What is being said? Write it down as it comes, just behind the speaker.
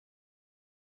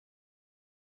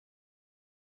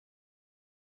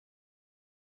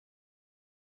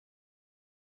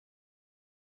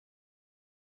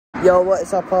Yo, what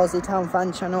is up, Arsley Town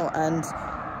fan channel, and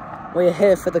we're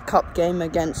here for the cup game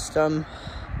against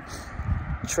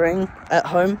Tring at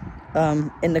home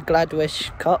in the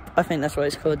Gladwish Cup. I think that's what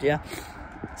it's called, yeah.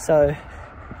 So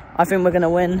I think we're gonna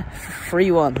win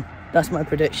 3-1. That's my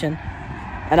prediction,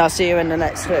 and I'll see you in the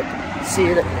next clip. See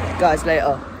you guys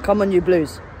later. Come on, you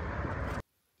Blues.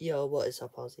 Yo, what is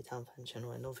up, Arsley Town fan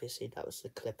channel? And obviously that was the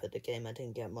clip of the game. I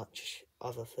didn't get much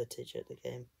other footage at the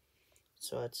game,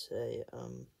 so I'd say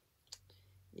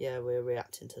yeah, we're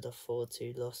reacting to the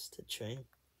 4-2 loss to Tring.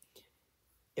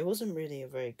 It wasn't really a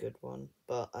very good one,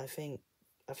 but I think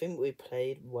we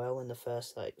played well in the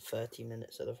first 30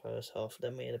 minutes of the first half.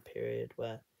 Then we had a period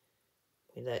where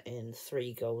we let in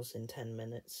 3 goals in 10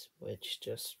 minutes, which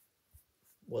just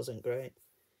wasn't great.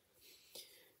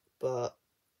 But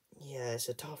yeah, it's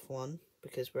a tough one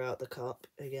because we're out the cup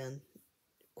again.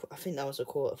 I think that was a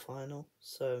quarter-final,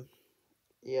 so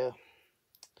yeah.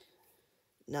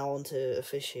 Now on to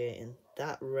officiating.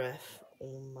 That ref,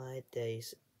 all my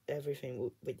days,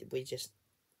 everything we just,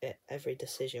 every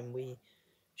decision we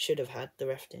should have had, the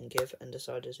ref didn't give and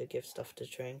decided to give stuff to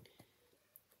Tring.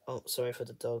 Oh, sorry for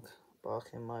the dog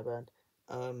barking, my bad.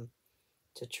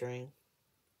 To Tring.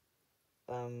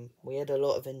 We had a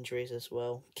lot of injuries as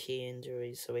well, key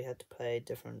injuries, so we had to play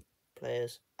different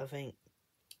players. I think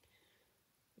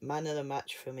man of the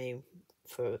match for me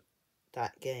for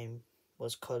that game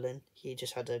was Colin. He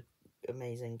just had an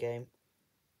amazing game.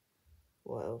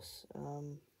 What else?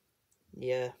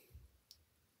 Yeah,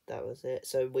 that was it.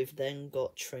 So we've then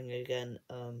got Tring again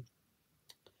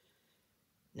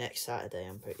next Saturday,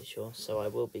 I'm pretty sure. So I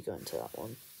will be going to that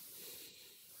one.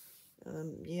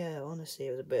 Yeah, honestly,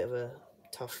 it was a bit of a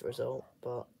tough result,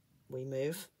 but we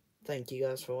move. Thank you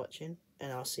guys for watching,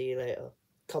 and I'll see you later.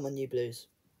 Come on, you Blues.